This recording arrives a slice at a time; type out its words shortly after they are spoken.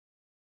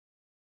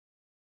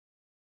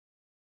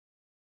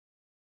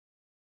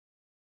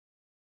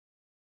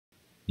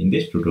In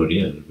this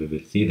tutorial, we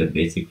will see the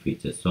basic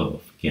features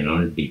of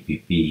Canon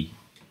DPP,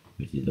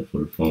 which is the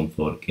full form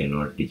for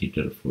Canon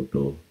Digital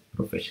Photo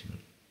Professional.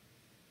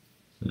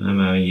 So I'm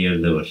having here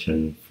the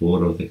version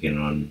 4 of the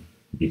Canon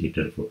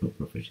Digital Photo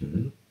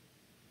Professional.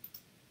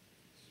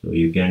 So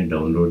you can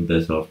download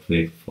the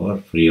software for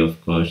free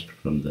of cost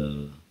from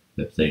the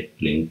website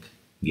link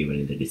given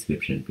in the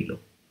description below.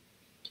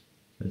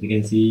 As you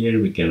can see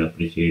here, we can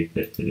appreciate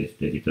that there is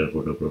Digital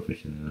Photo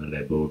Professional,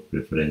 about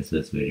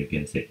preferences where you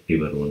can set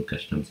your own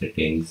custom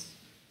settings,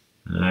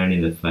 and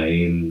in the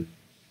file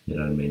there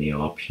are many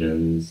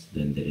options.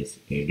 Then there is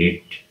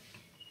edit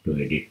to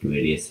edit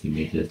various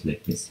images.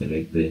 Let me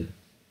select the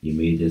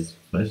images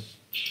first,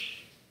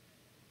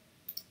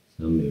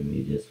 some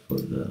images for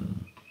the.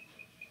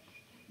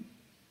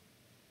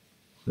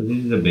 So this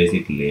is the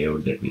basic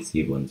layout that we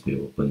see once we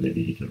open the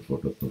Digital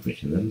Photo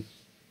Professional.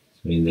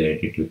 So in the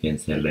edit you can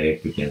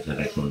select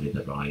only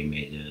the raw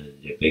images,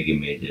 JPEG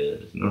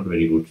images. Not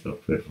very good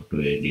software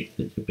to edit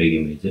the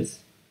JPEG images.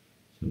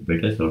 So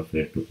better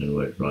software to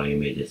convert raw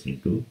images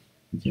into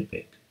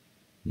JPEG.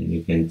 Then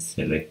you can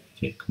select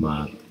check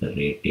mark, the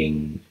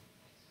rating,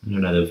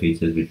 and other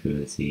features which we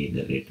will see in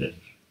the later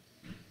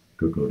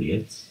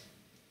tutorials.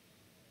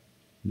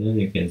 Then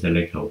you can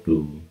select how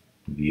to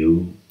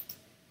view.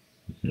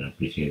 You can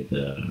appreciate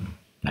the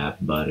tab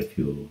bar if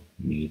you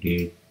need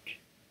it.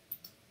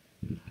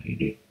 You'll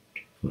hide it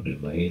for a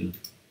while.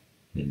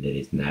 Then there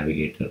is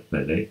navigator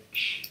palette.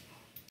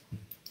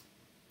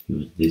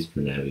 Use this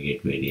to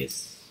navigate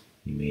various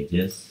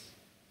images.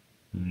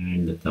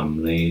 And the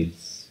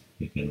thumbnails,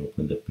 you can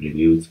open the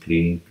preview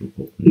screen to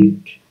open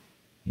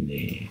it in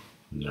a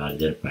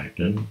larger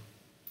pattern.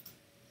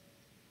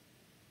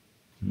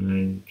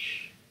 And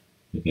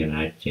you can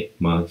add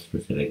check marks to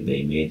select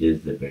the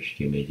images, the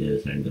best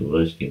images and the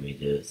worst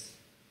images.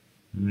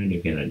 And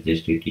you can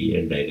adjust it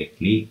here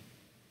directly.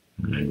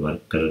 And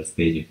work color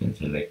space you can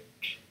select.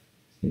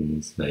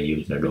 Since I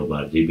use Adobe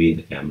RGB in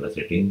the camera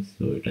settings,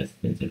 so it has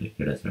been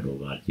selected as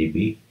Adobe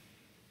RGB.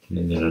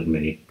 Then there are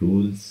many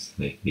tools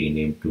like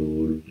rename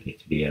tool,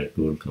 HDR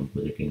tool,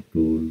 compositing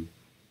tool,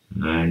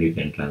 and you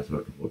can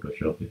transfer to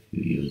Photoshop if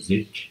you use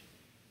it.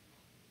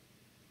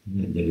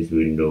 Then there is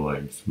window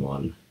and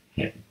small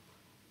help.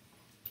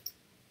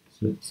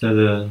 So these are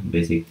the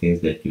basic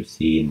things that you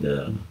see in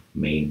the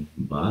main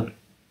bar.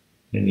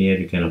 And here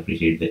you can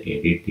appreciate the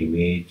edit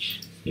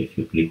image. So if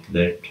you click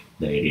that,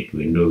 the edit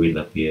window will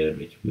appear,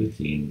 which we will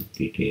see in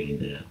detail in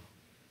the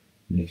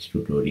next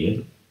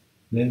tutorial.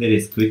 Then there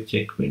is quick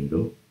check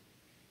window.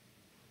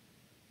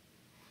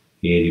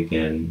 Here you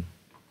can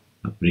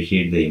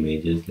appreciate the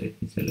images.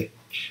 Let me select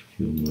a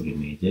few more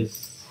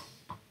images.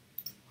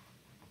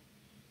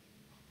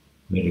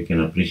 Where you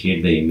can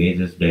appreciate the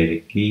images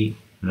directly.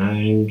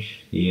 And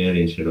here,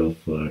 instead of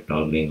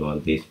toggling all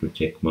these to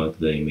check mark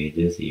the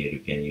images, here you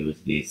can use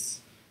these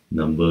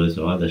numbers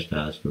or the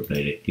stars to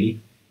directly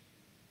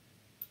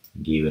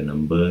give a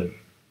number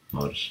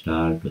or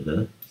star to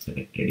the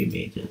selected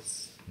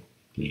images.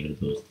 Clear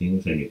those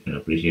things, and you can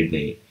appreciate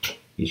the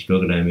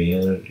histogram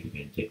here. You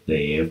can check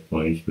the AF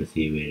points to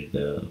see where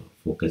the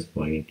focus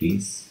point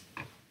is,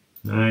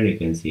 and you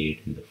can see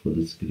it in the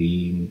full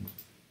screen.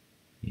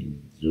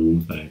 In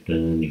zoom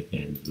pattern, you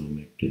can zoom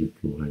it till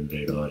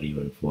 200 or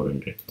even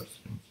 400%.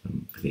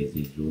 Some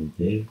crazy zoom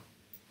there.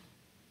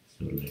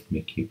 So let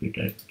me keep it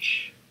at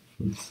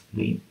full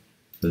screen.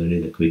 So there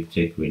is a quick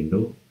check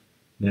window.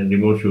 Then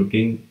remote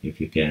shooting,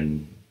 if you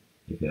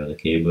have the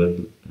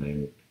cable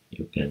and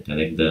you can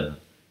connect the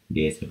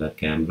DSLR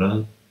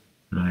camera,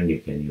 and you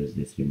can use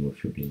this remote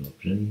shooting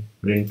option.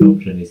 Print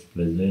option is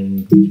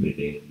present, which we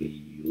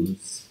rarely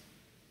use.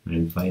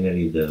 And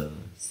finally the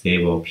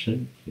save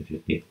option. If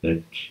you click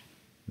that,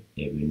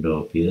 a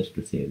window appears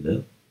to save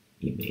the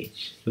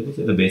image. So these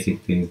are the basic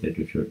things that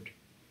you should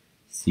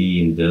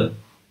see in the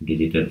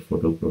Digital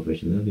Photo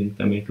Professional. In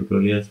coming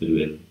tutorials we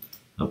will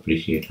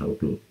appreciate how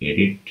to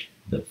edit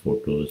the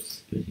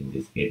photos using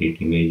this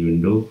edit image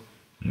window,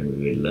 and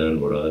we will learn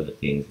what are the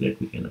things that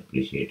we can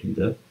appreciate in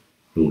the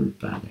tool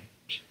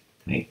palette.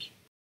 Thank you.